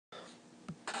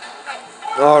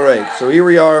Alright, so here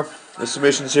we are, the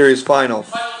submission series final.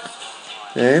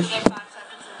 Okay,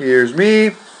 here's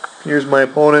me, here's my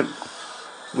opponent.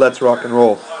 Let's rock and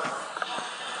roll.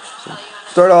 So,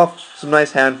 start off, some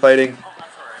nice hand fighting.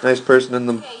 Nice person in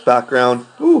the background.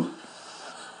 Ooh.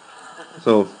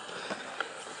 So,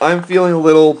 I'm feeling a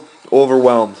little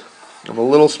overwhelmed. I'm a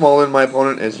little smaller than my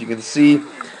opponent, as you can see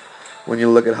when you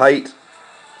look at height.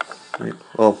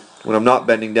 Well, when I'm not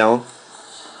bending down.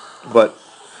 But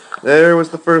there was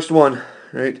the first one,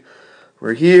 right?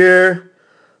 We're here.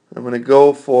 I'm going to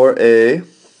go for a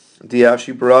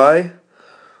Arashi-Do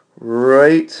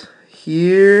right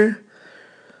here.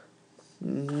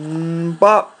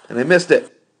 Bop. And I missed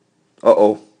it.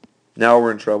 Uh-oh. Now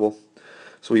we're in trouble.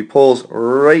 So he pulls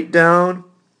right down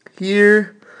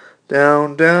here.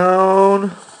 Down,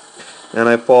 down. And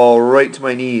I fall right to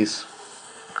my knees.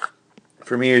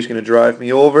 From here, he's going to drive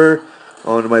me over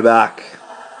onto my back.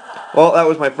 Well, that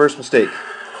was my first mistake.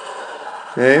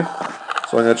 Okay.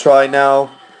 So I'm going to try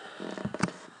now.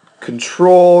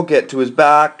 Control, get to his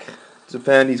back.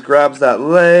 Defend, he grabs that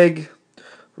leg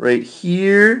right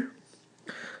here.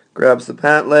 Grabs the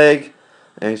pant leg.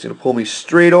 And he's going to pull me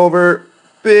straight over.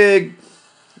 Big,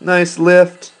 nice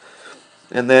lift.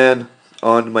 And then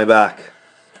onto my back.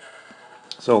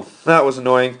 So that was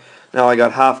annoying. Now I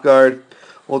got half guard.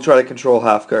 We'll try to control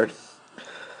half guard.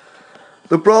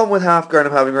 The problem with half guard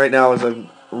I'm having right now is I'm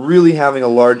really having a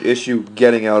large issue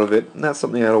getting out of it. And that's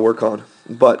something I gotta work on.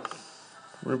 But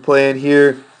we're playing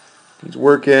here. He's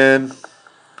working.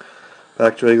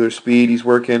 Back to regular speed. He's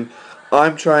working.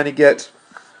 I'm trying to get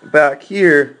back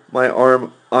here, my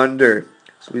arm under.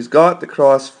 So he's got the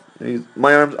cross.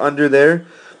 My arm's under there.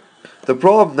 The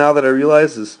problem now that I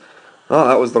realize is, oh,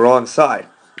 that was the wrong side.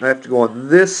 I have to go on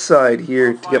this side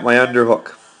here to get my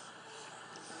underhook.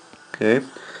 Okay.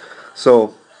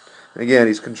 So, again,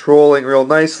 he's controlling real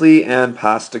nicely and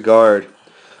past a guard.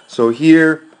 So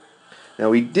here, now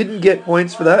we didn't get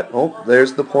points for that. Oh,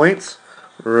 there's the points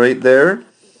right there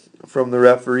from the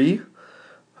referee.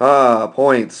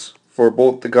 Points for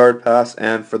both the guard pass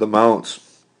and for the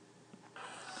mounts.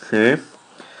 Okay.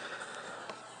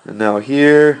 And now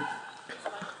here,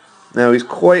 now he's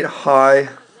quite high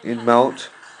in mount,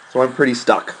 so I'm pretty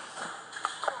stuck.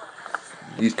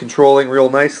 He's controlling real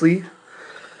nicely.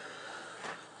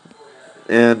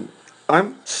 And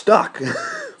I'm stuck.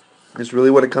 Is really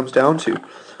what it comes down to.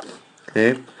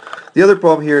 Okay. The other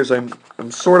problem here is I'm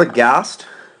sort of gassed,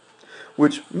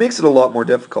 which makes it a lot more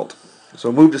difficult.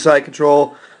 So move to side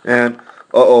control, and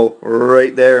uh-oh,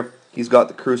 right there, he's got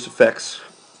the crucifix.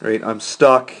 Right, I'm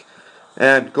stuck,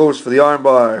 and goes for the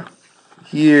armbar.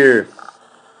 Here,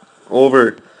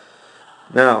 over.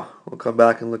 Now, we'll come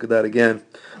back and look at that again.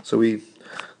 So the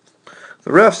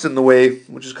ref's in the way,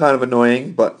 which is kind of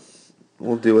annoying, but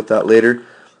we'll deal with that later.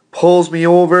 Pulls me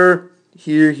over.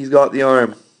 Here, he's got the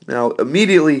arm. Now,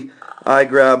 immediately, I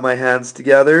grab my hands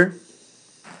together.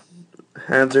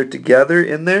 Hands are together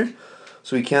in there,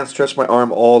 so he can't stretch my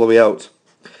arm all the way out.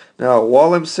 Now,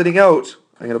 while I'm sitting out,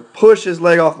 I'm going to push his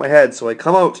leg off my head, so I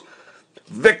come out.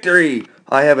 Victory!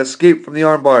 I have escaped from the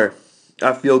armbar.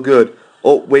 I feel good.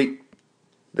 Oh, wait.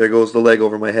 There goes the leg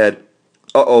over my head.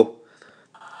 Uh-oh.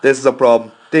 This is a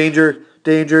problem. Danger,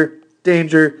 danger,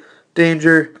 danger,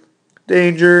 danger,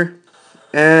 danger.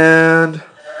 And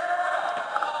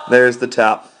there's the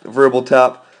tap. Verbal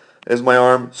tap as my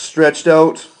arm stretched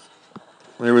out.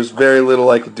 There was very little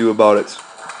I could do about it.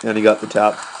 And he got the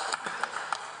tap.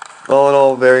 All in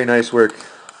all, very nice work.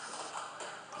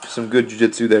 Some good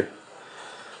jiu-jitsu there.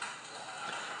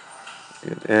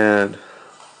 Good. And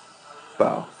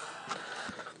bow.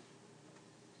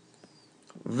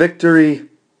 Victory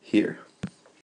here.